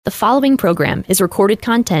The following program is recorded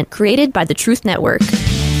content created by the Truth Network.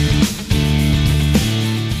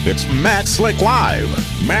 It's Matt Slick Live.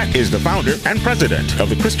 Matt is the founder and president of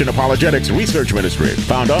the Christian Apologetics Research Ministry,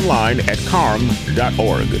 found online at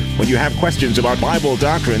carm.org. When you have questions about Bible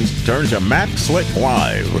doctrines, turn to Matt Slick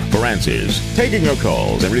Live for answers. Taking your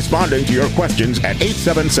calls and responding to your questions at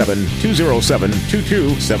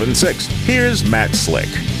 877-207-2276. Here's Matt Slick.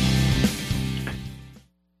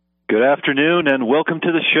 Good afternoon and welcome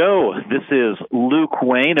to the show. This is Luke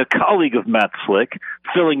Wayne, a colleague of Matt Slick,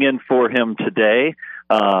 filling in for him today.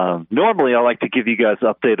 Normally, I like to give you guys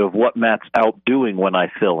an update of what Matt's out doing when I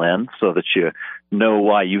fill in so that you know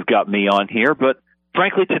why you've got me on here. But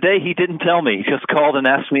frankly, today he didn't tell me. He just called and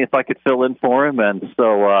asked me if I could fill in for him. And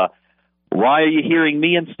so why are you hearing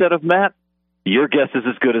me instead of Matt? Your guess is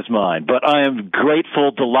as good as mine. But I am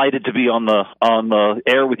grateful, delighted to be on the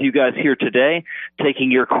air with you guys here today,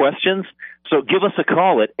 taking your questions. So give us a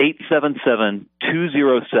call at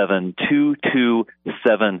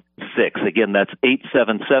 877-207-2276. Again, that's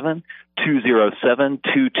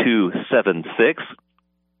 877-207-2276.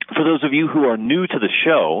 For those of you who are new to the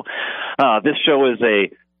show, this show is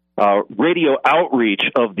a radio outreach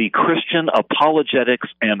of the Christian Apologetics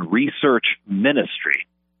and Research Ministry.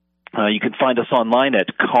 You can find us online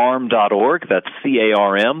at carm.org. That's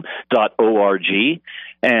CARM.org.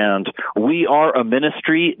 And we are a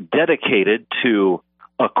ministry dedicated to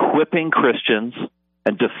equipping Christians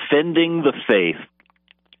and defending the faith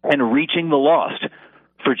and reaching the lost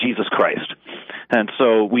for Jesus Christ. And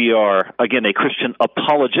so we are, again, a Christian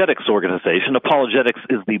apologetics organization. Apologetics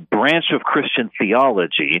is the branch of Christian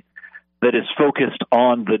theology that is focused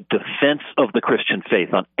on the defense of the Christian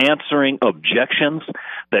faith, on answering objections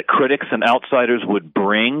that critics and outsiders would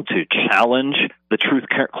bring to challenge the truth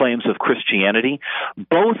claims of Christianity,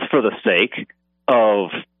 both for the sake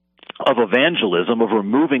of evangelism, of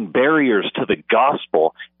removing barriers to the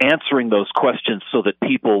gospel, answering those questions so that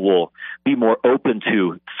people will be more open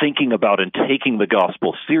to thinking about and taking the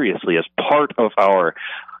gospel seriously as part of our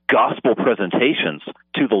gospel presentations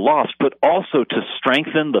to the lost, but also to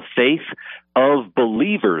strengthen the faith of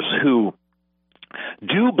believers who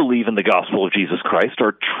do believe in the gospel of Jesus Christ,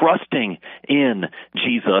 are trusting in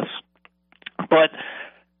Jesus, but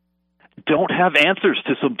don't have answers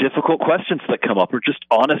to some difficult questions that come up, or just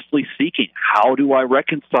honestly seeking, how do I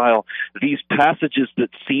reconcile these passages that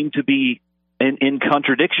seem to be in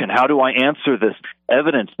contradiction? How do I answer this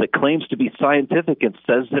evidence that claims to be scientific and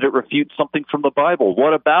says that it refutes something from the Bible?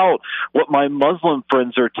 What about what my Muslim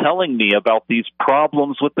friends are telling me about these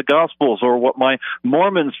problems with the Gospels, or what my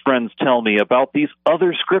Mormon friends tell me about these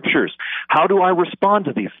other scriptures? How do I respond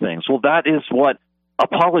to these things? Well, that is what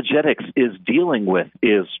apologetics is dealing with,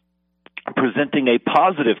 is presenting a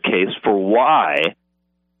positive case for why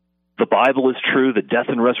the Bible is true, the death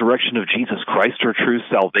and resurrection of Jesus Christ are true,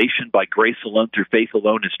 salvation by grace alone through faith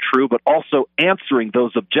alone is true, but also answering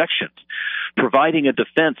those objections, providing a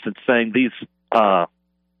defense and saying these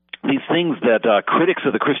things that critics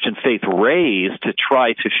of the Christian faith raise to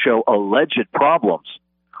try to show alleged problems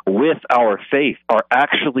with our faith are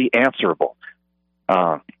actually answerable.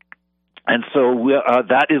 And so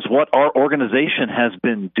that is what our organization has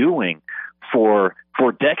been doing for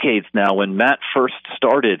decades now. When Matt first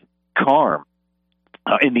started CARM,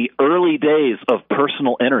 in the early days of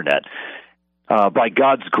personal internet, by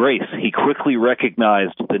God's grace, he quickly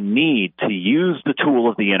recognized the need to use the tool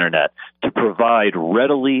of the internet to provide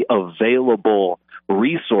readily available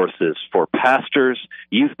resources for pastors,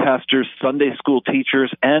 youth pastors, Sunday school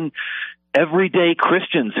teachers, and everyday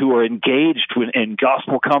Christians who are engaged in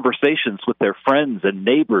gospel conversations with their friends and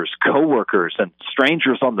neighbors, coworkers, and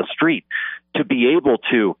strangers on the street, to be able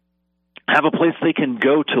to have a place they can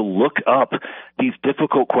go to look up these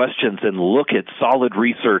difficult questions and look at solid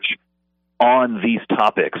research on these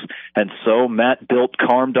topics. And so Matt built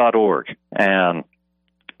carm.org, and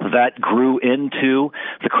that grew into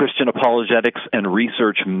the Christian Apologetics and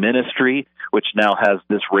Research Ministry, which now has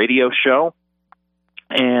this radio show,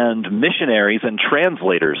 and missionaries and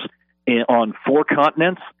translators on 4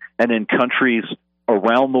 continents and in countries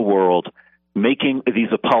around the world, making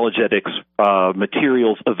these apologetics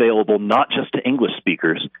materials available not just to English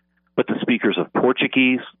speakers, but to speakers of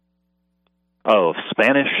Portuguese, of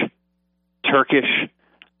Spanish, Turkish,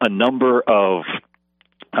 a number of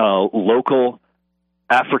local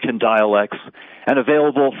African dialects, and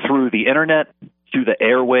available through the internet, through the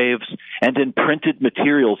airwaves, and in printed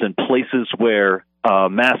materials in places where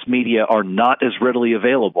mass media are not as readily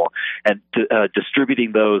available, and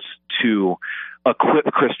distributing those to equip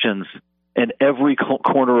Christians in every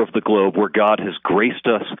corner of the globe where God has graced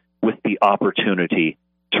us with the opportunity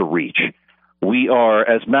to reach. We are,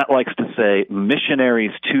 as Matt likes to say,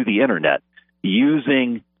 missionaries to the internet,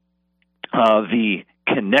 using the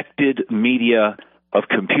connected media of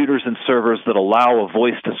computers and servers that allow a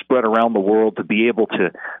voice to spread around the world to be able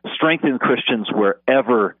to strengthen Christians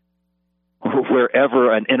wherever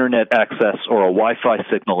an internet access or a Wi-Fi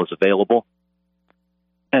signal is available,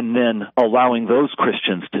 and then allowing those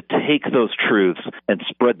Christians to take those truths and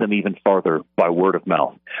spread them even farther by word of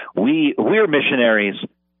mouth. We're missionaries,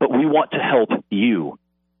 but we want to help you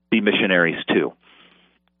be missionaries too.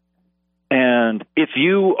 And if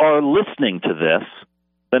you are listening to this,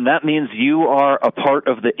 then that means you are a part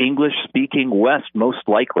of the English-speaking West, most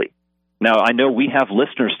likely. Now, I know we have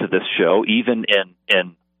listeners to this show, even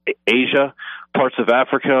in Asia, parts of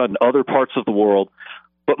Africa, and other parts of the world.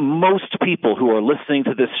 But most people who are listening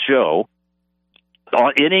to this show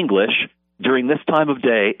in English during this time of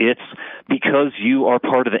day, it's because you are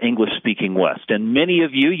part of the English-speaking West. And many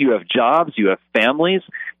of you have jobs, you have families,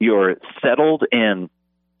 you're settled in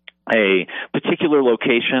a particular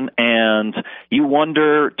location, and you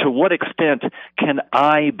wonder, to what extent can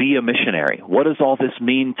I be a missionary? What does all this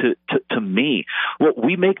mean to me? Well,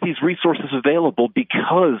 we make these resources available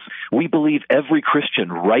because we believe every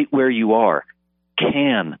Christian right where you are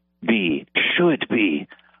can be, should be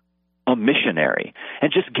a missionary.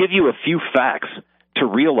 And just give you a few facts to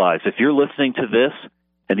realize, if you're listening to this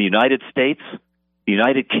in the United States, the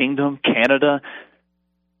United Kingdom, Canada,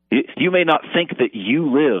 you may not think that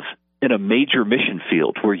you live in a major mission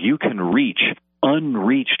field where you can reach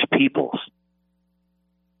unreached peoples.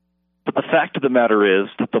 But the fact of the matter is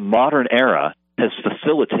that the modern era has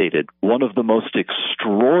facilitated one of the most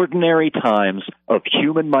extraordinary times of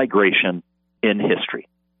human migration in history.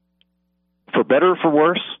 For better or for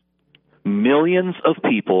worse, millions of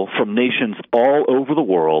people from nations all over the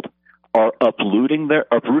world are uprooting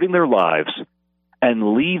their lives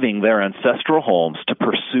and leaving their ancestral homes to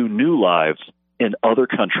pursue new lives in other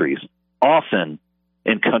countries, often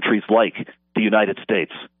in countries like the United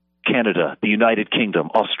States, Canada, the United Kingdom,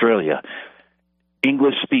 Australia,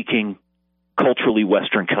 English-speaking, culturally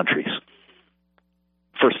Western countries.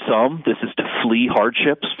 For some, this is to flee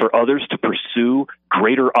hardships. For others, to pursue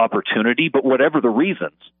greater opportunity. But whatever the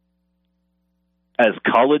reasons, as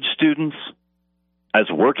college students, as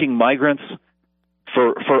working migrants,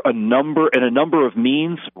 for a number of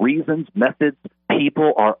means, reasons, methods,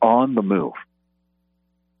 people are on the move.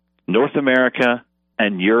 North America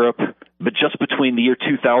and Europe, but just between the year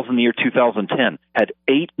 2000 and the year 2010, had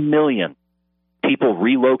 8 million people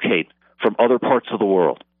relocate from other parts of the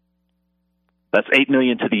world. That's 8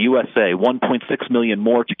 million to the USA, 1.6 million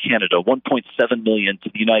more to Canada, 1.7 million to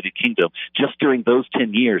the United Kingdom. Just during those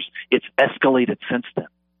 10 years, it's escalated since then.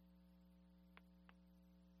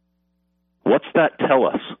 What's that tell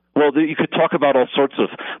us? Well, you could talk about all sorts of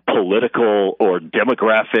political or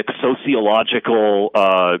demographic, sociological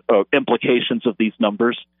implications of these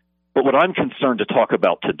numbers. But what I'm concerned to talk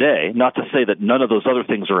about today, not to say that none of those other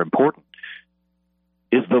things are important,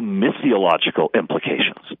 is the missiological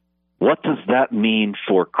implications. What does that mean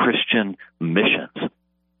for Christian missions?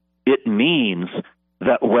 It means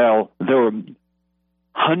that, well, there are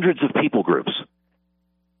hundreds of people groups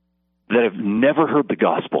that have never heard the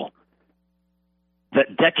gospel,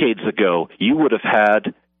 that decades ago you would have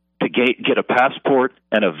had to get a passport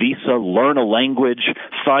and a visa, learn a language,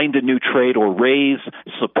 find a new trade, or raise,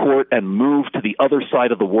 support, and move to the other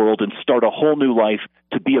side of the world and start a whole new life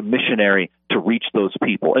to be a missionary to reach those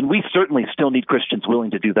people. And we certainly still need Christians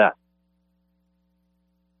willing to do that.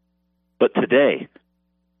 But today,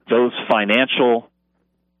 those financial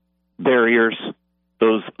barriers,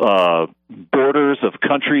 those borders of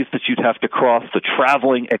countries that you'd have to cross, the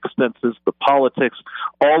traveling expenses, the politics,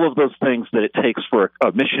 all of those things that it takes for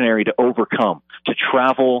a missionary to overcome, to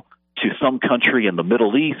travel to some country in the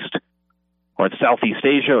Middle East or in Southeast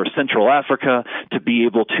Asia or Central Africa to be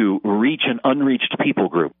able to reach an unreached people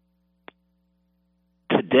group.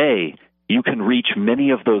 Today, you can reach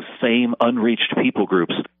many of those same unreached people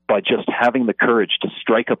groups by just having the courage to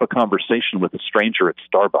strike up a conversation with a stranger at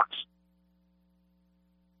Starbucks.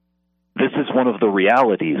 This is one of the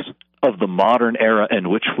realities of the modern era in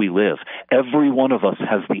which we live. Every one of us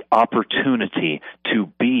has the opportunity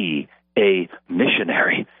to be a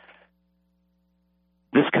missionary.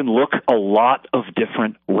 This can look a lot of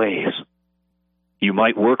different ways. You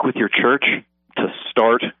might work with your church to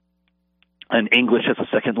start an English as a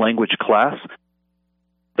second language class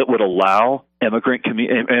that would allow immigrants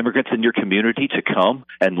in your community to come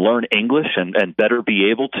and learn English and better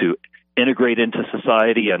be able to integrate into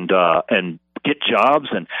society and get jobs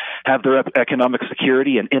and have their economic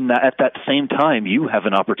security. And at that same time, you have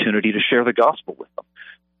an opportunity to share the gospel with them.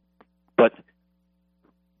 But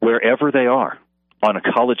wherever they are, on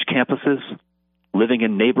college campuses, living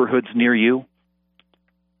in neighborhoods near you,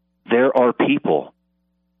 there are people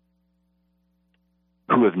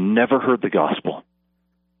who have never heard the gospel,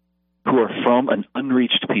 who are from an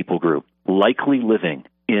unreached people group, likely living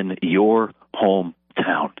in your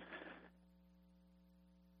hometown.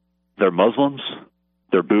 They're Muslims,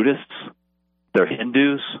 they're Buddhists, they're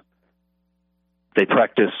Hindus, they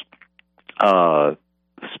practice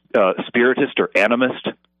spiritist or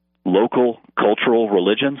animist local cultural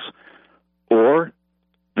religions, or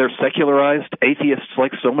they're secularized atheists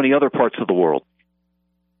like so many other parts of the world,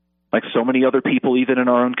 like so many other people even in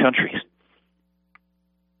our own countries.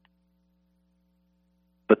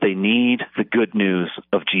 But they need the good news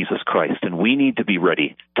of Jesus Christ, and we need to be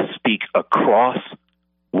ready to speak across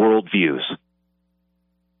worldviews,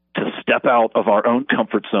 to step out of our own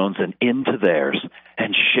comfort zones and into theirs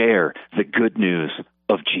and share the good news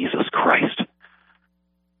of Jesus Christ.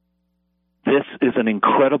 This is an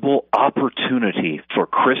incredible opportunity for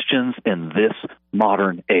Christians in this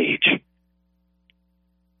modern age.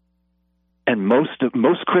 And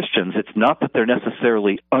most Christians, it's not that they're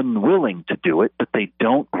necessarily unwilling to do it, but they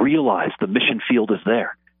don't realize the mission field is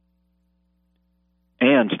there.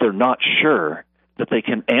 And they're not sure that they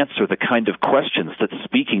can answer the kind of questions that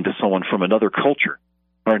speaking to someone from another culture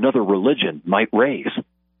or another religion might raise.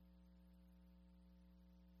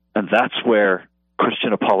 And that's where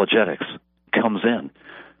Christian apologetics comes in,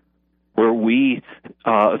 where we,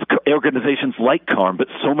 organizations like CARM, but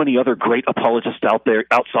so many other great apologists out there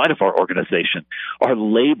outside of our organization, are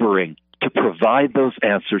laboring to provide those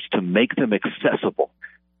answers, to make them accessible,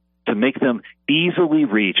 to make them easily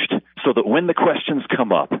reached, so that when the questions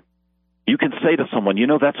come up, you can say to someone,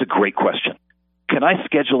 that's a great question. Can I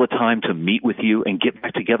schedule a time to meet with you and get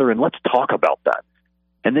back together and let's talk about that?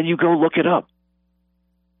 And then you go look it up.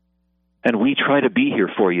 And we try to be here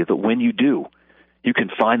for you, that when you do, you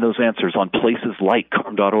can find those answers on places like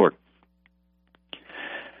carm.org.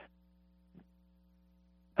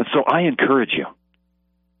 And so I encourage you,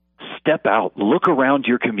 step out, look around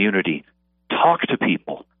your community, talk to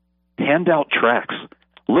people, hand out tracts,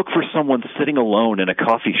 look for someone sitting alone in a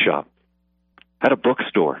coffee shop, at a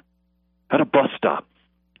bookstore, at a bus stop,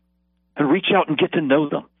 and reach out and get to know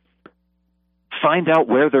them. Find out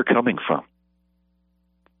where they're coming from.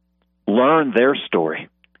 Learn their story,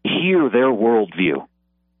 hear their worldview,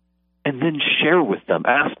 and then share with them.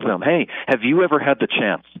 Ask them, hey, have you ever had the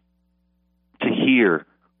chance to hear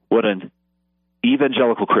what an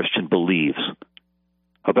evangelical Christian believes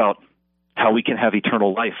about how we can have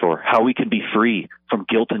eternal life, or how we can be free from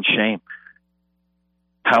guilt and shame,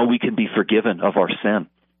 how we can be forgiven of our sin,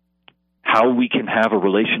 how we can have a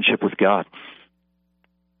relationship with God?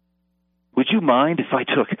 Would you mind if I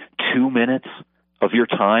took 2 minutes of your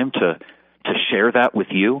time to share that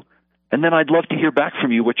with you? And then I'd love to hear back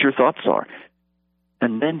from you what your thoughts are.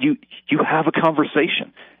 And then you have a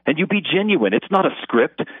conversation, and you be genuine. It's not a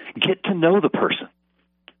script. Get to know the person.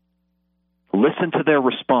 Listen to their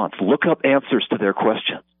response. Look up answers to their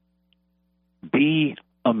questions. Be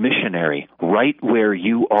a missionary right where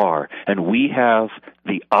you are. And we have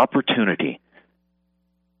the opportunity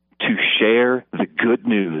to share the good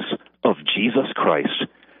news of Jesus Christ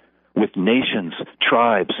with nations,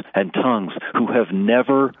 tribes, and tongues who have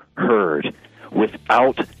never heard,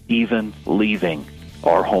 without even leaving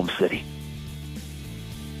our home city.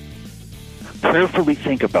 Prayerfully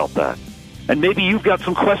think about that. And maybe you've got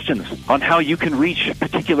some questions on how you can reach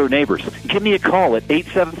particular neighbors. Give me a call at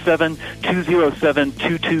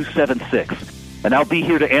 877-207-2276. And I'll be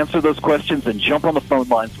here to answer those questions and jump on the phone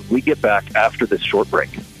lines when we get back after this short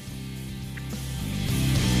break.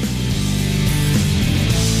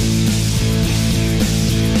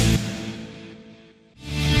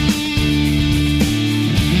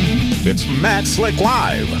 It's Matt Slick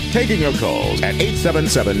Live, taking your calls at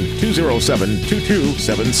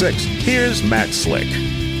 877-207-2276. Here's Matt Slick.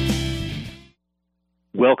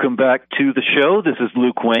 Welcome back to the show. This is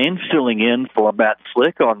Luke Wayne filling in for Matt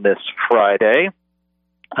Slick on this Friday.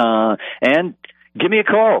 And give me a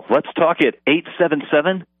call. Let's talk at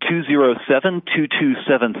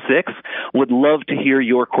 877-207-2276. Would love to hear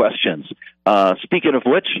your questions. Speaking of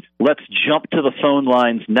which, let's jump to the phone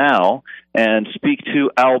lines now and speak to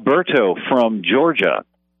Alberto from Georgia.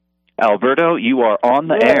 Alberto, you are on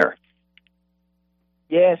the air.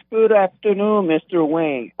 Yes, good afternoon, Mr.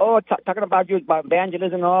 Wayne. Talking about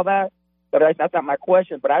evangelism and all that, but that's not my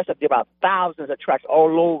question. But I used to give out thousands of tracts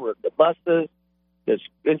all over the buses,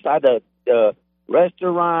 inside the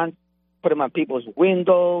restaurants, put them on people's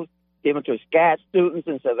windows, give them to SCAD students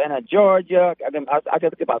in Savannah, Georgia. I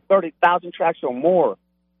could give about 30,000 tracts or more,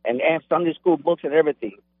 and Sunday school books and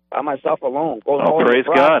everything. by myself alone. Praise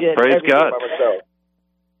God. Praise God.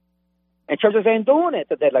 And churches ain't doing it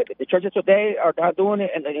today. Like the churches today are not doing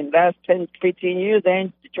it. And in the last 10, 15 years,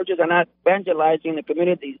 the churches are not evangelizing the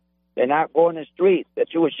communities. They're not going to the streets. They're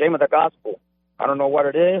too ashamed of the gospel. I don't know what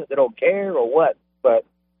it is. They don't care or what. But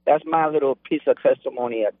that's my little piece of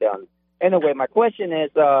testimony I've done. Anyway, my question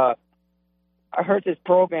is, I heard this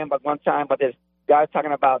program at one time, but this guy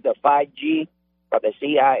talking about the 5G, but the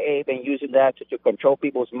CIA been using that to control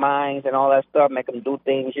people's minds and all that stuff, make them do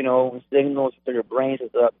things, signals to their brains and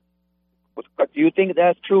stuff. Do you think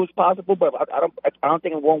that's true? It's possible, but I don't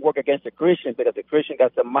think it won't work against the Christian, because the Christian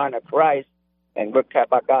got the mind of Christ, and we're kept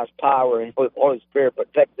by God's power, and Holy Spirit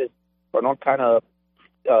protects us from all kind of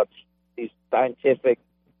these scientific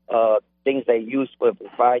things they use with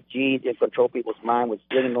 5G to control people's mind with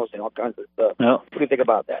signals and all kinds of stuff. No. What do you think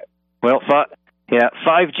about that? Well,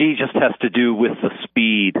 5G just has to do with the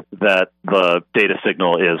speed that the data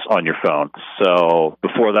signal is on your phone. So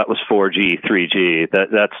before that was 4G, 3G.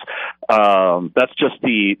 That's just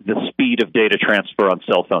the speed of data transfer on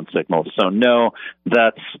cell phone signals. So no,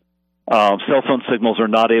 cell phone signals are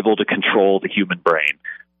not able to control the human brain.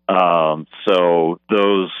 So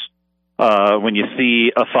those when you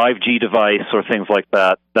see a 5G device or things like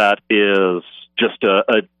that, that is just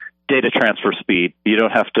a data transfer speed. You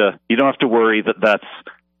don't have to worry that that's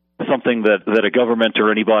something that a government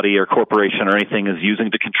or anybody or corporation or anything is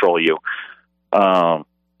using to control you.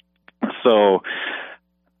 So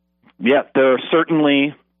yeah, there are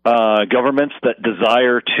certainly governments that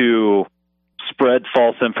desire to spread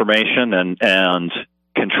false information and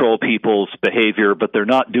control people's behavior, but they're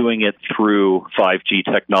not doing it through 5G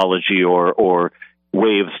technology or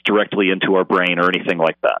waves directly into our brain or anything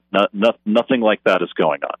like that. Nothing like that is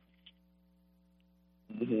going on.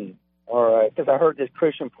 Mm-hmm. All right, because I heard this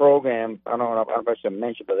Christian program. I don't know if I should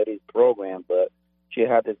mention about this program, but she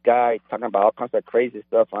had this guy talking about all kinds of crazy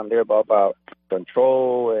stuff on there about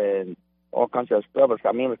control and all kinds of stuff.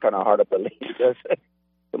 I mean, it's kind of hard to believe. There's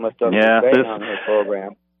so much stuff on his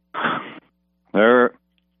program. There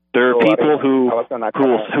are people who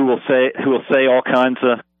will say all kinds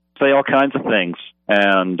of things,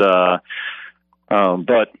 and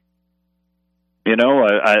but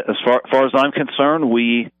as far as I'm concerned,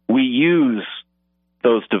 we use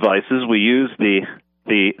those devices. We use the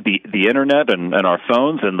internet and our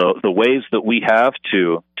phones and the ways that we have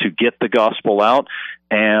to get the gospel out,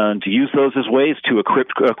 and use those as ways to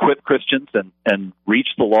equip Christians and reach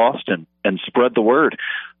the lost and spread the word.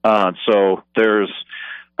 So there's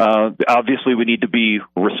obviously we need to be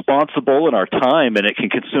responsible in our time, and it can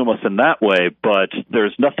consume us in that way, but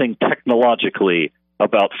there's nothing technologically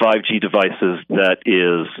about 5G devices that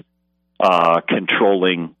is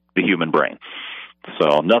controlling the human brain.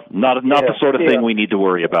 So not the sort of thing we need to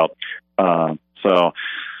worry about. So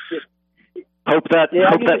hope that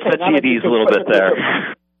sets you at ease a little bit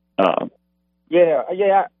there. I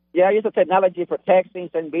use the technology for texting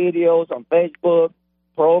and videos on Facebook,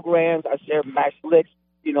 programs. I share Max Slick's,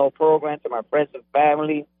 programs to my friends and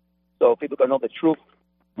family, so people can know the truth.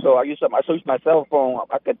 So I use my cell phone.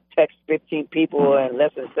 I could text 15 people in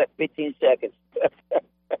less than 15 seconds.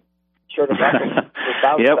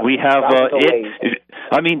 We have.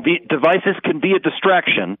 The devices can be a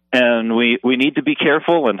distraction, and we need to be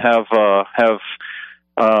careful and have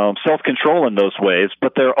self-control in those ways.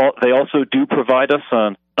 But they also do provide us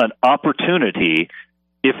an opportunity,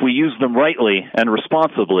 if we use them rightly and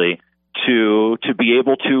responsibly, to be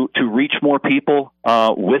able to reach more people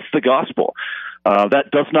with the gospel.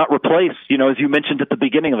 That does not replace, as you mentioned at the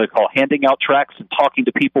beginning of the call, handing out tracts and talking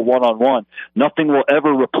to people one-on-one. Nothing will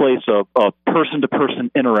ever replace a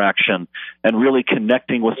person-to-person interaction and really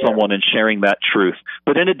connecting with someone and sharing that truth.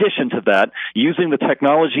 But in addition to that, using the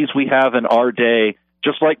technologies we have in our day,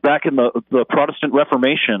 just like back in the Protestant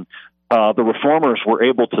Reformation, the Reformers were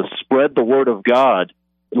able to spread the word of God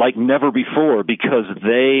like never before because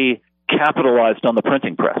they capitalized on the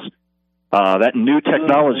printing press. That new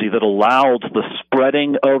technology that allowed the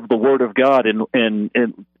spreading of the word of God in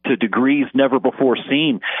to degrees never before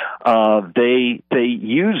seen, they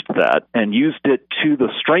used that and used it to the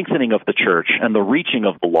strengthening of the church and the reaching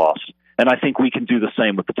of the lost. And I think we can do the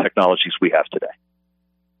same with the technologies we have today.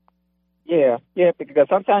 Yeah, because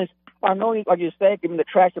sometimes, I know, like you said, giving the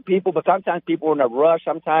tracts to people, but sometimes people are in a rush.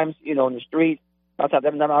 Sometimes, in the street, sometimes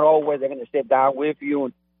they're not always, they're going to sit down with you.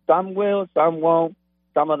 And some will, some won't.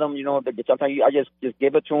 Some of them, sometimes I just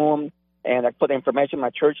give it to them, and I put the information, my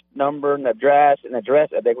church number and address. If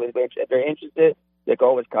they're interested, they can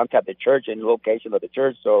always contact the church and location of the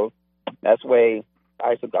church. So that's way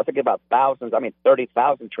I think about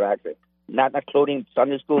 30,000 tracts, not including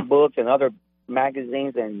Sunday school books and other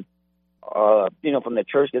magazines and from the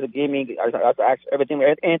church. Just give me I ask everything,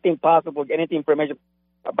 anything possible, anything information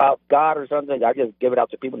about God or something. I just give it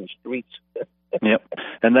out to people in the streets. Yep,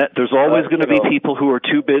 and that there's always going to be people who are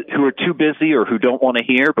too busy or who don't want to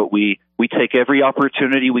hear. But we take every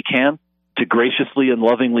opportunity we can to graciously and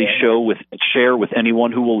lovingly share with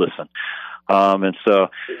anyone who will listen. And so,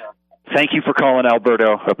 thank you for calling,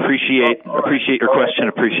 Alberto. Appreciate your question.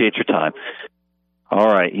 Appreciate your time. All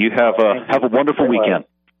right, you have a wonderful weekend.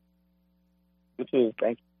 You too.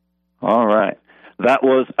 Thank you. All right. That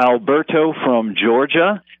was Alberto from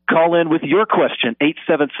Georgia. Call in with your question,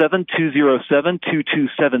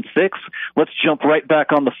 877-207-2276. Let's jump right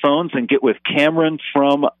back on the phones and get with Cameron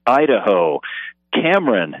from Idaho.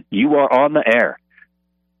 Cameron, you are on the air.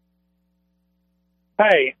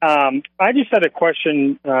 Hi. I just had a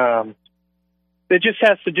question that just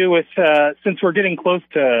has to do with, since we're getting close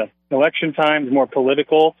to election times, more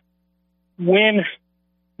political, when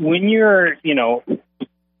you're,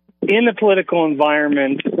 in the political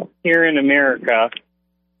environment here in America,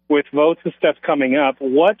 with votes and stuff coming up,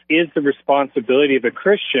 what is the responsibility of a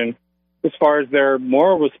Christian as far as their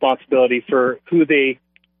moral responsibility for who they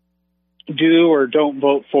do or don't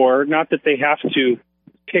vote for? Not that they have to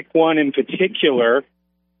pick one in particular,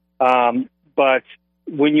 but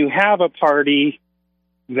when you have a party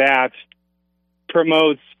that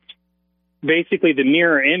promotes basically the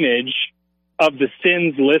mirror image of the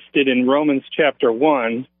sins listed in Romans chapter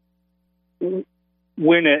 1,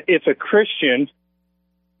 if a Christian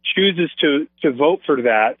chooses to vote for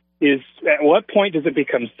that, at what point does it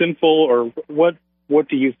become sinful, or what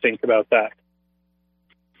do you think about that?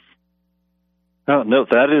 Oh, no,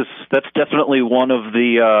 that's definitely one of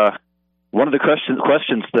the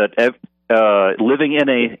questions that living in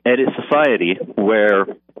a society where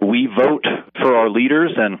we vote for our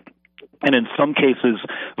leaders and in some cases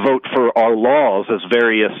vote for our laws as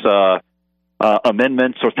various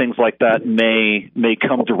amendments or things like that may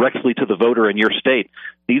come directly to the voter in your state.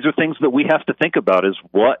 These are things that we have to think about: is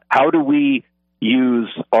how do we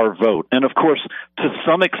use our vote? And of course, to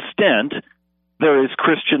some extent, there is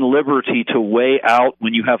Christian liberty to weigh out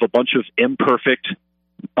when you have a bunch of imperfect,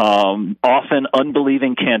 often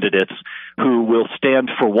unbelieving candidates who will stand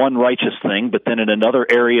for one righteous thing, but then in another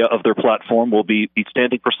area of their platform will be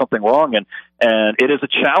standing for something wrong. And it is a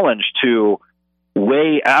challenge to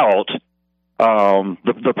weigh out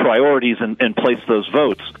the priorities and place those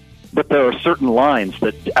votes. But there are certain lines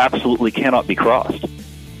that absolutely cannot be crossed.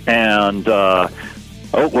 And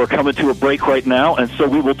we're coming to a break right now, and so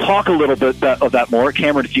we will talk a little bit of that more.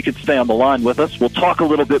 Cameron, if you can stay on the line with us, we'll talk a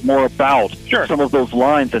little bit more about some of those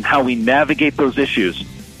lines and how we navigate those issues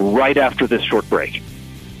right after this short break.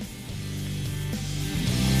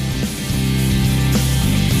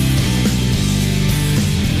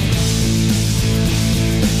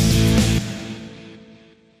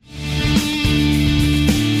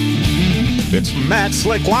 It's Matt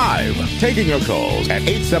Slick Live, taking your calls at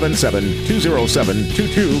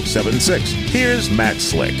 877-207-2276. Here's Matt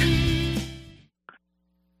Slick.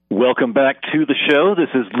 Welcome back to the show. This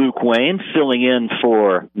is Luke Wayne filling in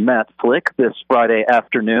for Matt Slick this Friday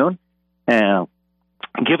afternoon. And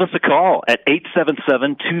give us a call at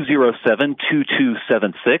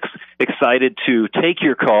 877-207-2276. Excited to take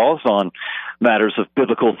your calls on matters of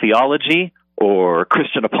biblical theology or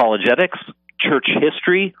Christian apologetics, church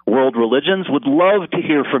history, world religions. Would love to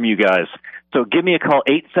hear from you guys. So give me a call,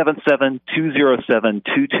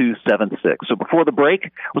 877-207-2276. So before the break, I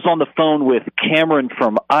was on the phone with Cameron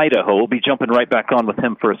from Idaho. We'll be jumping right back on with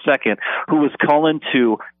him for a second, who was calling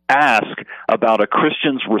to ask about a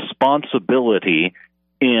Christian's responsibility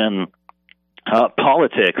in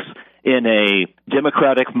politics in a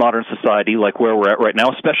democratic modern society like where we're at right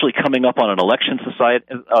now, especially coming up on an election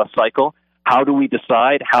cycle. How do we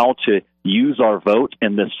decide how to use our vote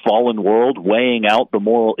in this fallen world, weighing out the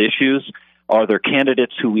moral issues? Are there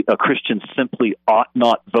candidates who a Christian simply ought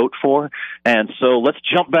not vote for? And so let's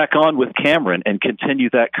jump back on with Cameron and continue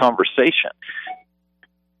that conversation.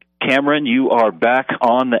 Cameron, you are back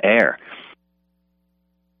on the air.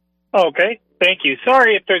 Okay, thank you.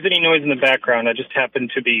 Sorry if there's any noise in the background. I just happen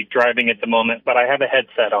to be driving at the moment, but I have a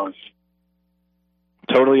headset on.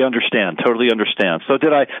 Totally understand. So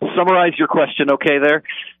did I summarize your question okay there?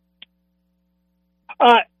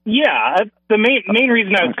 Yeah. The main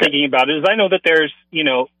reason I was thinking about it is I know that there's,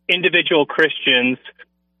 individual Christians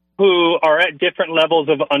who are at different levels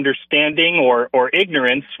of understanding or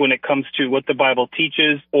ignorance when it comes to what the Bible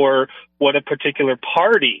teaches or what a particular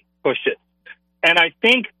party pushes. And I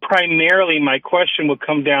think primarily my question would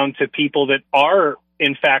come down to people that are,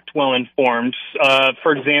 in fact, well-informed.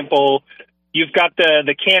 For example, you've got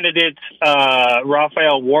the candidate,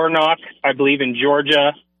 Raphael Warnock, I believe in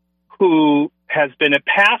Georgia, who has been a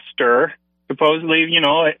pastor, supposedly, is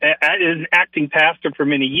an acting pastor for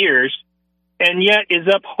many years, and yet is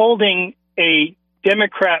upholding a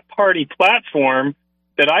Democrat Party platform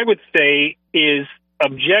that I would say is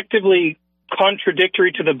objectively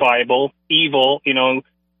contradictory to the Bible, evil,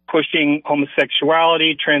 pushing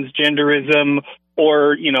homosexuality, transgenderism,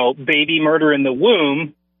 or, baby murder in the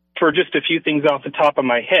womb, for just a few things off the top of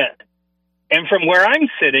my head. And from where I'm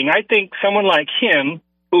sitting, I think someone like him,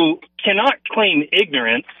 who cannot claim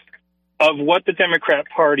ignorance of what the Democrat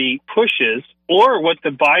Party pushes or what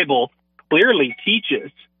the Bible clearly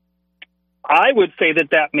teaches, I would say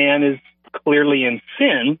that man is clearly in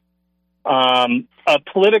sin. A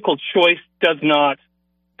political choice does not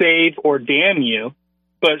save or damn you,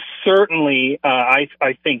 but certainly I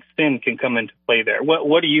think sin can come into play there.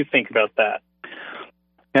 What do you think about that?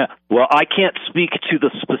 Yeah, well, I can't speak to the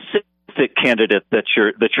specific candidate that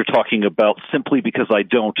you're talking about simply because I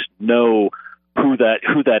don't know who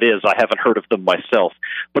that is. I haven't heard of them myself.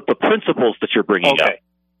 But the principles that you're bringing up,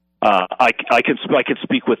 I can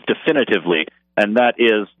speak with definitively, and that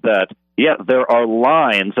is that, yeah, there are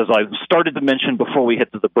lines, as I started to mention before we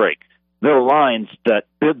hit to the break, there are lines that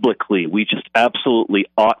biblically we just absolutely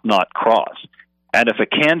ought not cross. And if a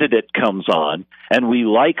candidate comes on and we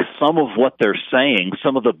like some of what they're saying,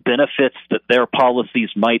 some of the benefits that their policies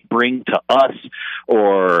might bring to us,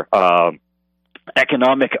 or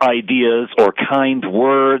economic ideas or kind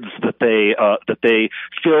words that they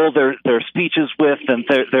fill their speeches with, and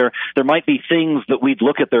there might be things that we'd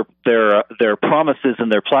look at their promises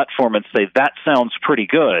and their platform and say that sounds pretty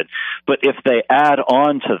good. But if they add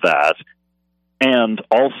on to that, and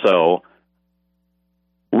also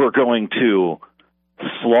we're going to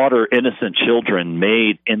slaughter innocent children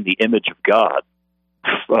made in the image of God,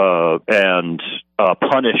 and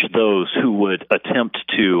punish those who would attempt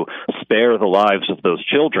to spare the lives of those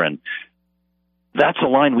children, that's a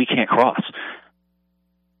line we can't cross.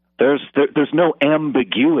 There's no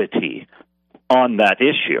ambiguity on that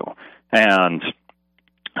issue, and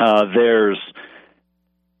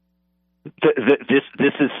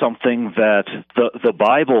this is something that the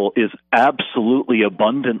Bible is absolutely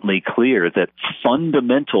abundantly clear that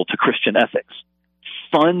fundamental to Christian ethics,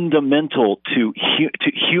 fundamental to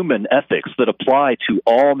human ethics that apply to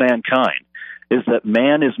all mankind, is that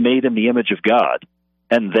man is made in the image of God,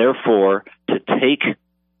 and therefore to take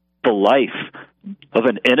the life of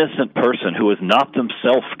an innocent person who has not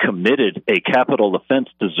themselves committed a capital offense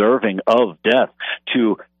deserving of death,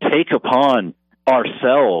 to take upon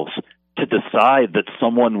ourselves to decide that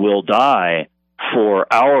someone will die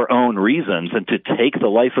for our own reasons, and to take the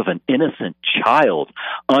life of an innocent child,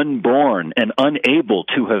 unborn and unable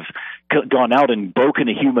to have gone out and broken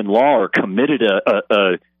a human law or committed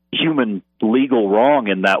a human legal wrong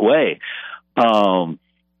in that way,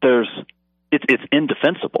 it's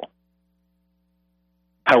indefensible.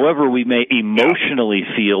 However we may emotionally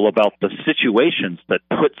feel about the situations that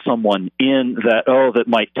put someone in that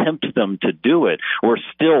might tempt them to do it, we're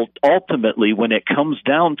still ultimately, when it comes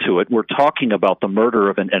down to it, we're talking about the murder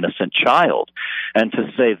of an innocent child. And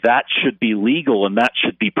to say that should be legal and that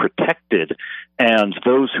should be protected and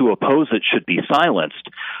those who oppose it should be silenced,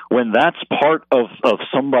 when that's part of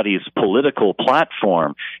somebody's political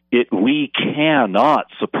platform, we cannot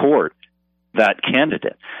support that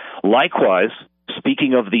candidate. Likewise,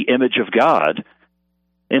 speaking of the image of God,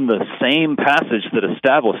 in the same passage that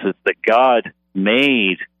establishes that God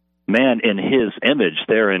made man in his image,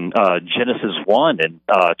 there in Genesis 1 and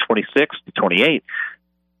 26 to 28,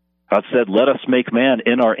 God said, "Let us make man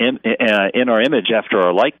in our image after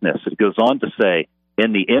our likeness." It goes on to say,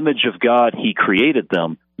 "In the image of God he created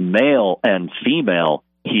them, male and female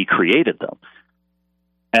he created them."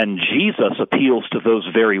 And Jesus appeals to those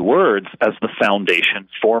very words as the foundation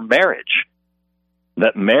for marriage.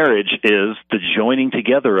 That marriage is the joining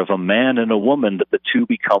together of a man and a woman, that the two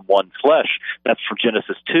become one flesh. That's from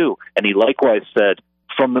Genesis 2. And he likewise said,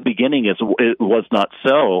 from the beginning it was not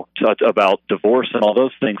so, about divorce and all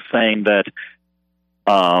those things, saying that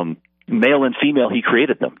male and female he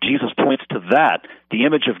created them. Jesus points to that. The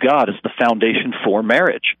image of God is the foundation for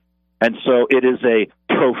marriage. And so it is a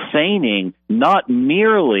profaning, not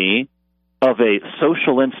merely of a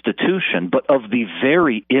social institution, but of the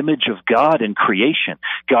very image of God in creation,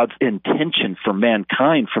 God's intention for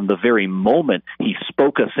mankind from the very moment he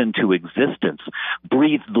spoke us into existence,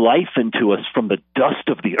 breathed life into us from the dust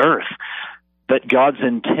of the earth, that God's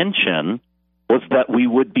intention was that we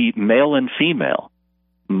would be male and female,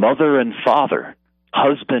 mother and father,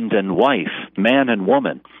 husband and wife, man and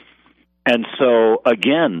woman. And so,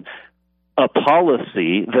 again, a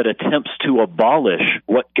policy that attempts to abolish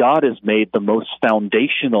what God has made the most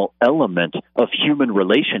foundational element of human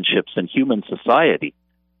relationships and human society.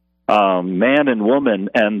 Man and woman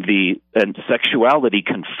and sexuality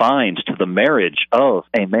confined to the marriage of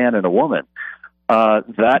a man and a woman.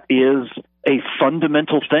 That is a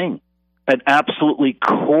fundamental thing, an absolutely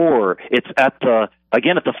core. It's at the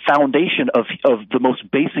foundation of the most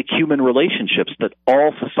basic human relationships that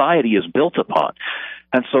all society is built upon.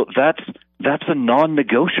 And so that's a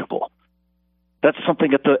non-negotiable. That's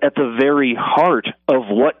something at the very heart of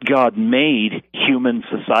what God made human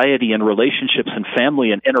society and relationships and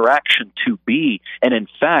family and interaction to be. And in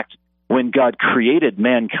fact, when God created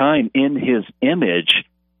mankind in his image,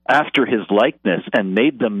 after his likeness, and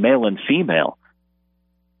made them male and female,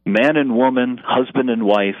 man and woman, husband and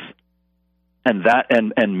wife, and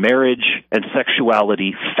marriage and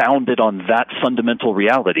sexuality founded on that fundamental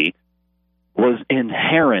reality was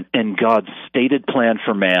inherent in God's stated plan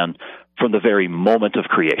for man from the very moment of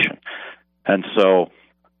creation. And so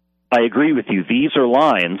I agree with you. These are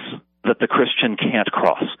lines that the Christian can't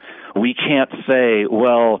cross. We can't say,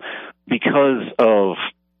 well, because of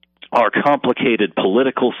our complicated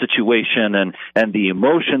political situation and the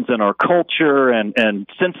emotions in our culture and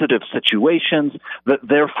sensitive situations, that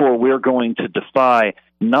therefore we're going to defy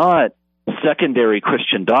not secondary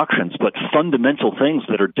Christian doctrines, but fundamental things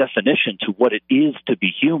that are definition to what it is to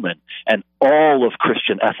be human and all of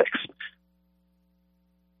Christian ethics.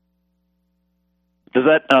 Does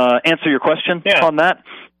that answer your question on that?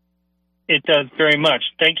 It does very much.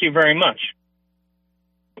 Thank you very much.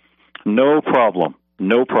 No problem.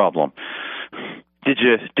 No problem. Did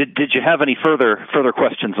you have any further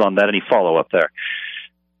questions on that? Any follow up there?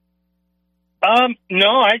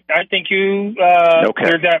 No, I think you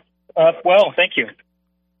cleared that up well. Thank you.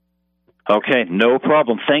 Okay, no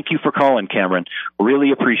problem. Thank you for calling, Cameron.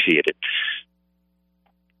 Really appreciate it.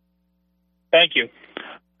 Thank you.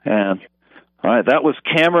 And all right, that was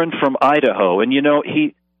Cameron from Idaho, and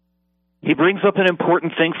he brings up an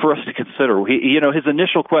important thing for us to consider. His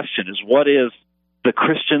initial question is, what is the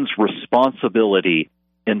Christian's responsibility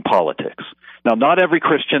in politics? Now, not every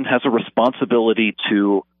Christian has a responsibility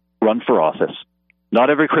to run for office. Not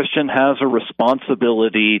every Christian has a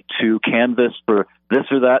responsibility to canvass for this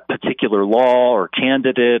or that particular law or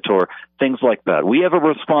candidate or things like that. We have a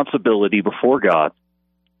responsibility before God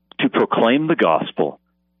to proclaim the gospel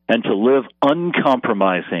and to live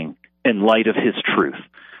uncompromising in light of his truth,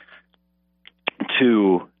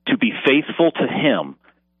 to be faithful to him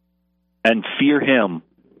and fear him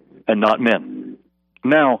and not men.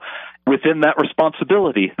 Now, within that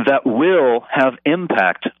responsibility, that will have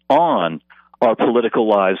impact on our political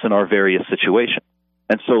lives and our various situations.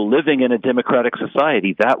 And so living in a democratic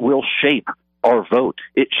society, that will shape our vote.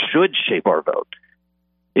 It should shape our vote.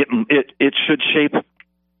 It should shape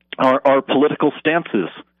our political stances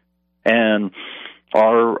and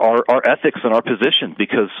our ethics and our position,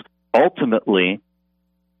 because ultimately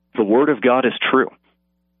the Word of God is true.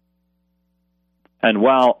 And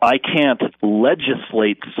while I can't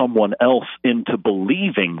legislate someone else into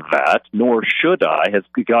believing that, nor should I, as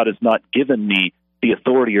God has not given me the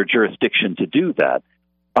authority or jurisdiction to do that,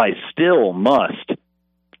 I still must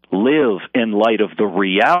live in light of the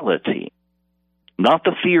reality, not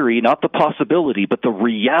the theory, not the possibility, but the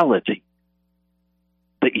reality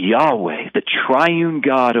that Yahweh, the triune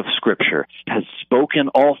God of Scripture, has spoken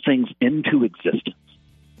all things into existence,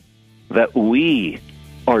 that we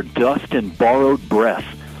are dust and borrowed breath,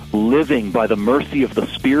 living by the mercy of the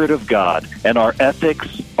Spirit of God, and our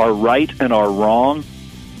ethics, our right and our wrong,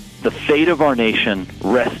 the fate of our nation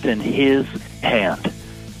rest in His hand.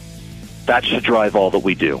 That should drive all that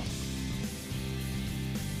we do.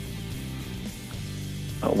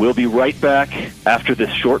 We'll be right back after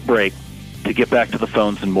this short break to get back to the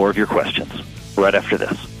phones and more of your questions right after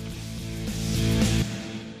this.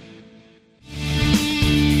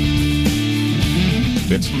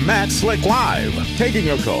 It's Matt Slick Live, taking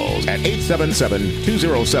your calls at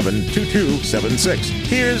 877-207-2276.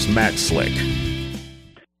 Here's Matt Slick.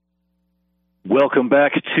 Welcome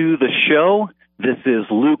back to the show. This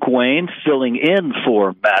is Luke Wayne filling in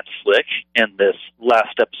for Matt Slick in this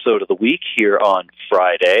last episode of the week here on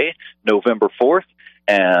Friday, November 4th.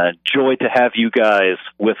 And joy to have you guys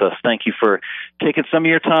with us. Thank you for taking some of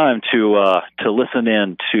your time to listen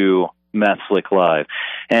in to Matt Slick Live.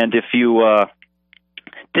 And if you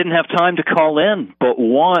didn't have time to call in but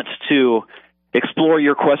want to explore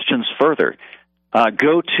your questions further,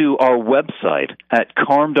 go to our website at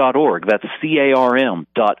carm.org. That's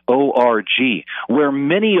CARM.org, where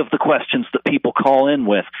many of the questions that people call in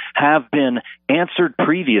with have been answered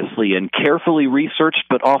previously in carefully researched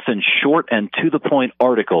but often short and to-the-point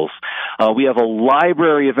articles. We have a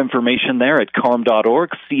library of information there at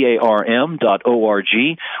carm.org,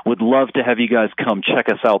 CARM.org. Would love to have you guys come check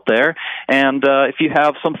us out there. And if you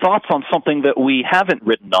have some thoughts on something that we haven't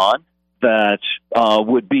written on that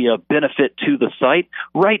would be a benefit to the site,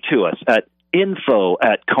 write to us at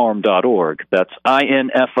info@carm.org. That's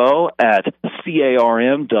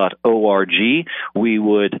info@carm.org. We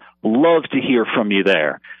would love to hear from you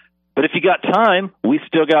there. But if you got time, we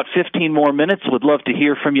still got 15 more minutes. Would love to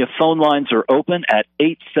hear from you. Phone lines are open at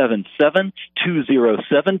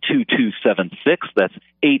 877-207-2276. That's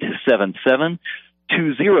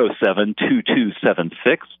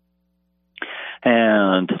 877-207-2276.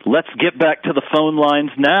 And let's get back to the phone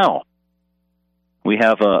lines now. We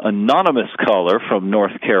have an anonymous caller from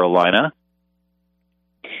North Carolina.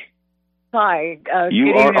 Hi. You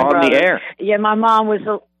good are evening, on brother. the air. Yeah, my mom was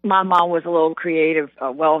a little creative.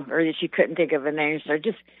 Or she couldn't think of a name, so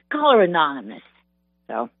just call her Anonymous.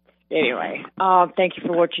 So anyway, thank you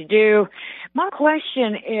for what you do. My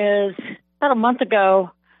question is, about a month ago,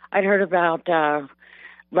 I'd heard about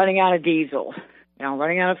running out of diesel.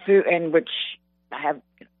 Running out of food, and which I have,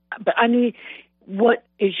 but I need, what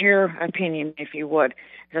is your opinion, if you would?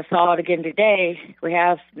 As I saw it again today, we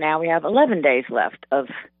have 11 days left of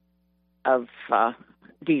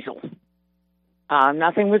diesel.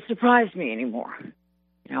 Nothing would surprise me anymore.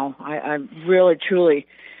 I really, truly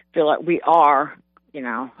feel like we are,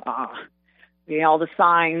 all the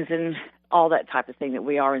signs and all that type of thing that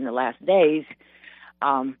we are in the last days.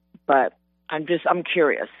 But I'm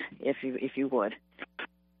curious, if you would.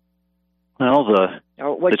 Well, the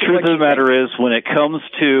truth of the matter is, when it comes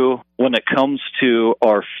to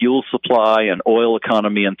our fuel supply and oil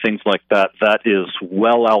economy and things like that, that is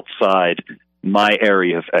well outside my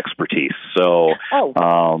area of expertise. So,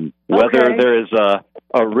 whether there is a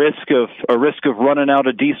risk of running out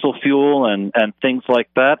of diesel fuel and things like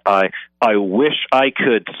that, I wish I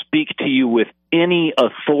could speak to you with any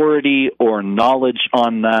authority or knowledge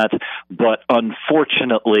on that, but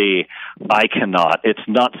unfortunately, I cannot. It's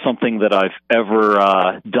not something that I've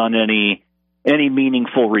ever done any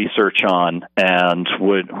meaningful research on, and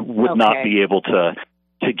would not be able to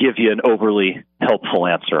give you an overly helpful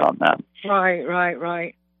answer on that.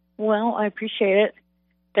 Right. Well, I appreciate it.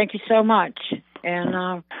 Thank you so much,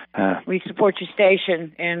 and we support your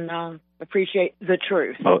station and appreciate the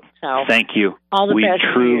truth. So thank you. All the best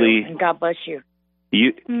truly, for you, and God bless you.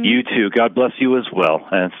 You too. God bless you as well.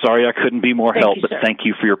 And sorry I couldn't be more help, but thank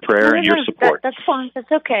you for your prayer and your support. That's fine.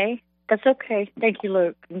 That's okay. Thank you,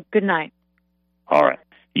 Luke. Good night. All right.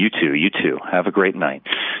 You too. Have a great night.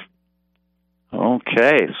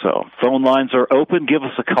 Okay, so phone lines are open. Give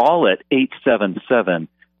us a call at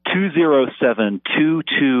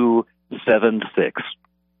 877-207-2276.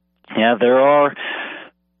 Yeah, there are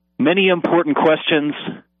many important questions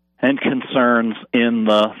and concerns in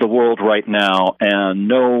the world right now, and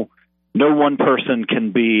no one person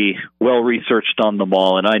can be well researched on them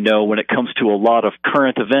all. And I know when it comes to a lot of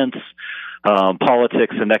current events,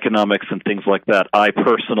 politics and economics and things like that, I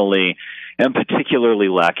personally am particularly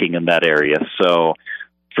lacking in that area. So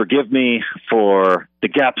forgive me for the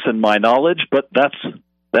gaps in my knowledge, but that's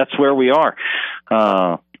where we are.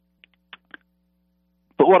 But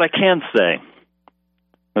what I can say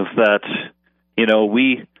is that,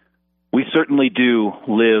 we certainly do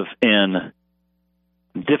live in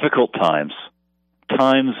difficult times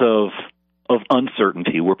of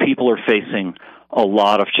uncertainty, where people are facing a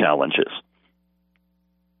lot of challenges.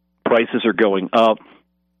 Prices are going up.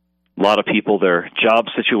 A lot of people, their job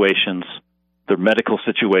situations, their medical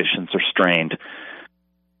situations are strained.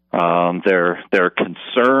 They're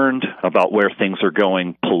concerned about where things are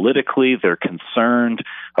going politically. They're concerned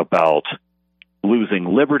about losing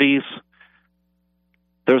liberties.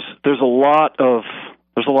 There's a lot of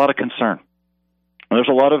concern. And there's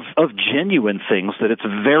a lot of genuine things that it's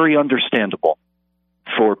very understandable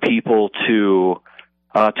for people to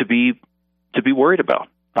be worried about.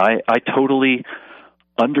 I totally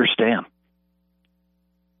understand.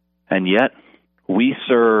 And yet, we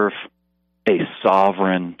serve a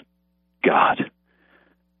sovereign God.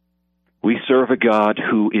 We serve a God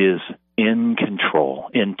who is in control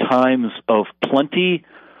in times of plenty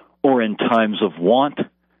or in times of want,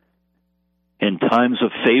 in times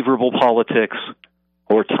of favorable politics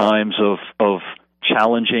or times of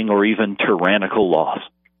challenging or even tyrannical laws.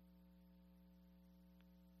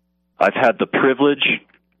 I've had the privilege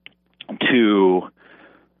to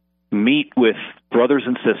meet with brothers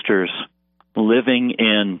and sisters living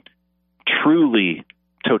in truly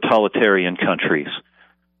totalitarian countries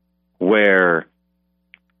where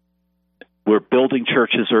building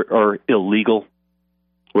churches are illegal,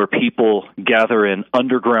 where people gather in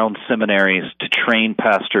underground seminaries to train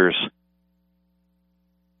pastors,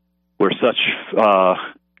 where such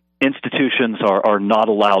institutions are not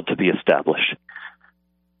allowed to be established.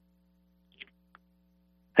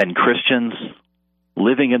 And Christians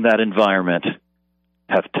living in that environment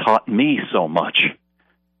have taught me so much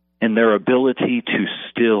in their ability to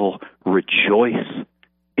still rejoice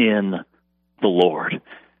in the Lord,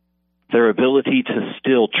 their ability to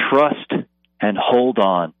still trust and hold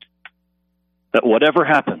on that whatever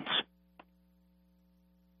happens,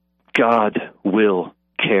 God will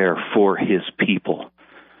care for his people.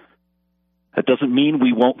 That doesn't mean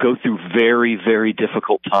we won't go through very, very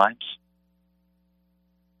difficult times,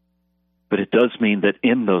 but it does mean that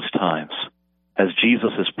in those times, as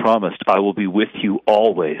Jesus has promised, I will be with you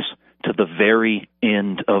always to the very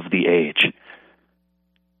end of the age.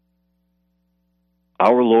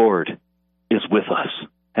 Our Lord is with us,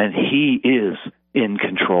 and he is in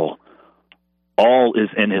control. All is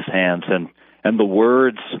in his hands, and the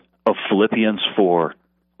words of Philippians 4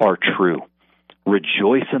 are true.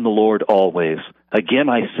 Rejoice in the Lord always. Again,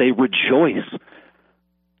 I say rejoice.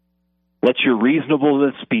 Let your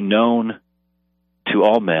reasonableness be known to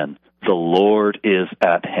all men. The Lord is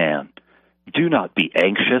at hand. Do not be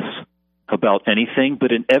anxious about anything,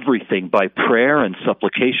 but in everything, by prayer and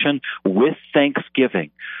supplication, with thanksgiving,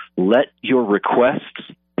 let your requests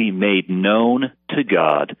be made known to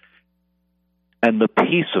God, and the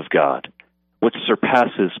peace of God, which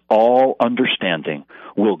surpasses all understanding,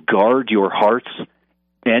 will guard your hearts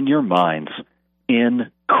and your minds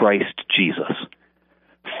in Christ Jesus.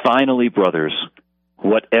 Finally, brothers,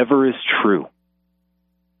 whatever is true,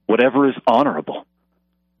 whatever is honorable,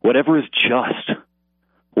 whatever is just,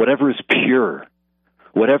 whatever is pure,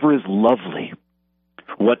 whatever is lovely,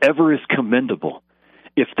 whatever is commendable,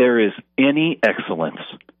 if there is any excellence,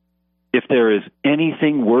 if there is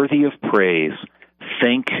anything worthy of praise,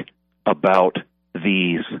 think about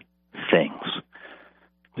these things.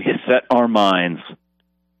 We set our minds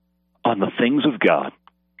on the things of God,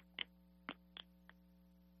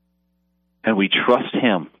 and we trust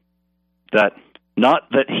him that not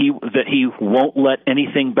that he won't let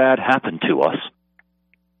anything bad happen to us,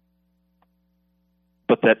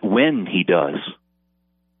 but that when he does,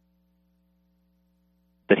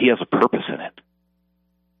 that he has a purpose in it,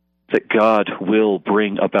 that God will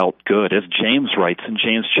bring about good. As James writes in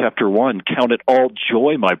James chapter 1, count it all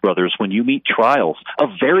joy, my brothers, when you meet trials of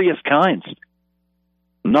various kinds.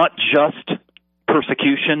 Not just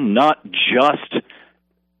persecution, not just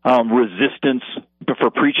resistance for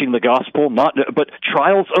preaching the gospel, but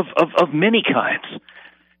trials of many kinds.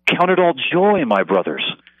 Count it all joy, my brothers,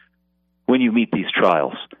 when you meet these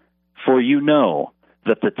trials, for you know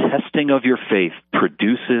that the testing of your faith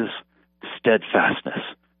produces steadfastness.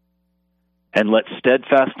 And let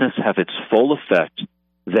steadfastness have its full effect,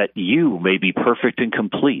 that you may be perfect and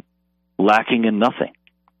complete, lacking in nothing.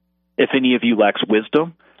 If any of you lacks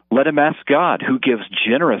wisdom, let him ask God, who gives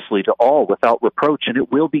generously to all without reproach, and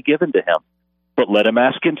it will be given to him. But let him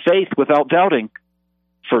ask in faith without doubting.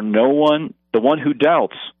 For the one who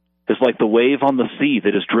doubts is like the wave on the sea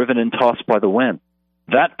that is driven and tossed by the wind.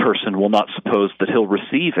 That person will not suppose that he'll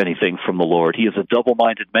receive anything from the Lord. He is a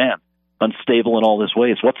double-minded man, unstable in all his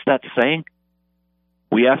ways. What's that saying?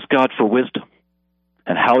 We ask God for wisdom.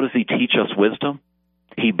 And how does he teach us wisdom?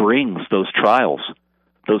 He brings those trials,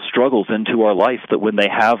 those struggles into our life that when they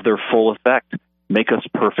have their full effect, make us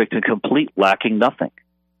perfect and complete, lacking nothing.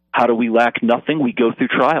 How do we lack nothing? We go through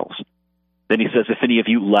trials. Then he says, if any of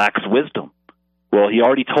you lacks wisdom, well, he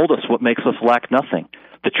already told us what makes us lack nothing,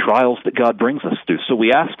 the trials that God brings us through. So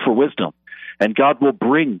we ask for wisdom, and God will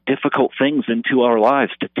bring difficult things into our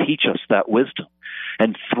lives to teach us that wisdom.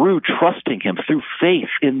 And through trusting him, through faith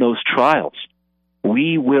in those trials,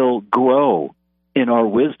 we will grow in our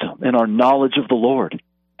wisdom, in our knowledge of the Lord,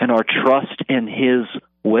 and our trust in his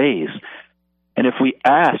ways. And if we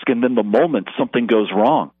ask, and then the moment something goes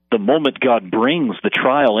wrong, the moment God brings the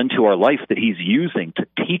trial into our life that he's using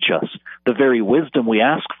to teach us the very wisdom we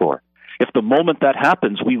ask for, if the moment that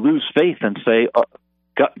happens, we lose faith and say,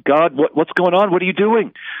 God, what's going on? What are you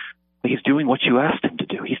doing? He's doing what you asked him to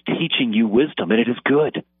do. He's teaching you wisdom, and it is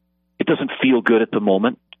good. It doesn't feel good at the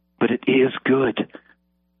moment, but it is good.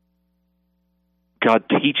 God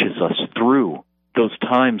teaches us through those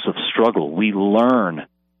times of struggle. We learn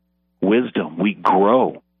wisdom. We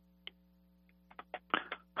grow.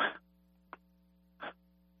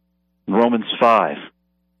 In Romans 5,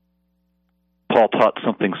 Paul taught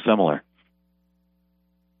something similar.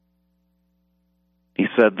 He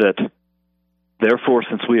said that, therefore,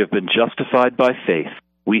 since we have been justified by faith,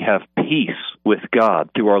 we have peace with God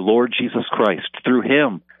through our Lord Jesus Christ. Through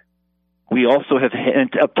him, we also have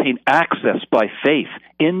obtained access by faith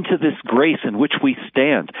into this grace in which we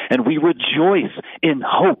stand, and we rejoice in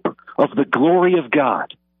hope of the glory of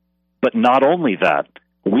God. But not only that,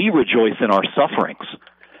 we rejoice in our sufferings,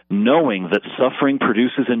 knowing that suffering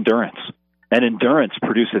produces endurance, and endurance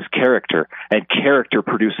produces character, and character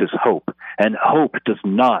produces hope, and hope does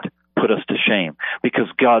not put us to shame, because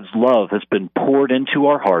God's love has been poured into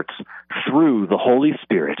our hearts through the Holy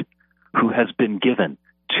Spirit who has been given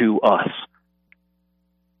to us.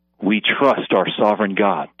 We trust our sovereign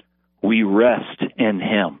God. We rest in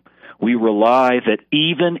him. We rely that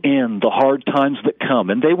even in the hard times that come,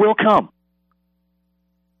 and they will come,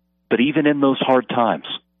 but even in those hard times,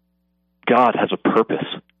 God has a purpose.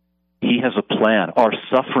 He has a plan. Our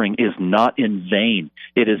suffering is not in vain.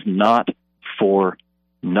 It is not for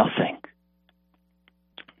nothing.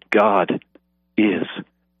 God is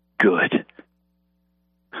good.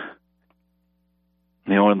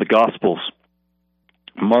 In the Gospels,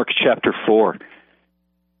 Mark chapter 4,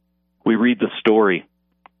 we read the story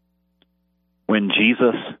when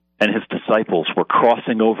Jesus and his disciples were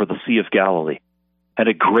crossing over the Sea of Galilee, and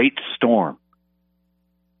a great storm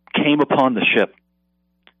came upon the ship,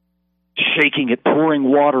 shaking it, pouring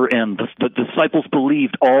water in. The disciples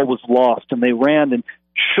believed all was lost, and they ran and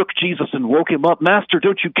shook Jesus and woke him up. Master,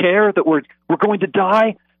 don't you care that we're going to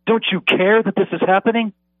die? Don't you care that this is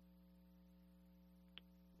happening?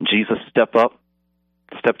 Jesus stepped up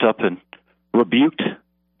and rebuked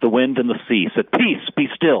the wind and the sea, said, "Peace, be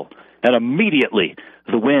still." And immediately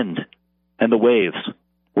the wind and the waves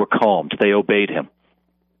were calmed. They obeyed him.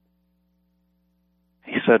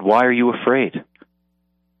 He said, "Why are you afraid?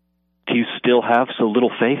 Do you still have so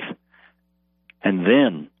little faith?" And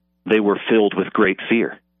then they were filled with great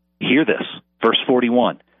fear. Hear this, verse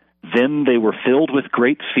 41. Then they were filled with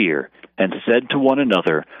great fear and said to one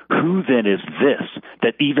another, "Who then is this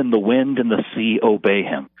that even the wind and the sea obey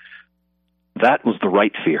him?" That was the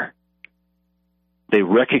right fear. They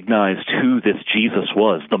recognized who this Jesus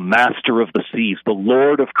was, the master of the seas, the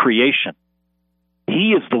Lord of creation.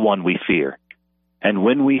 He is the one we fear. And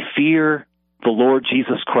when we fear the Lord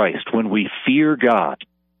Jesus Christ, when we fear God,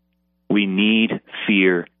 we need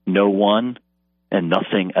fear no one and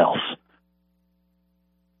nothing else.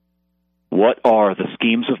 What are the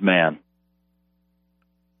schemes of man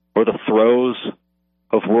or the throes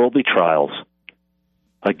of worldly trials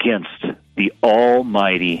against the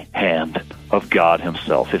almighty hand of God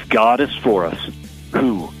himself? If God is for us,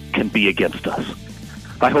 who can be against us?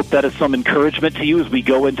 I hope that is some encouragement to you as we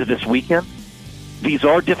go into this weekend. These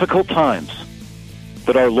are difficult times,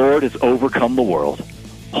 but our Lord has overcome the world.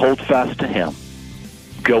 Hold fast to him.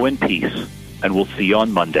 Go in peace, and we'll see you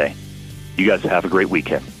on Monday. You guys have a great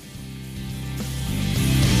weekend.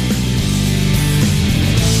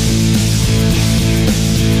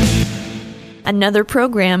 Another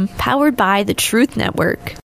program powered by the Truth Network.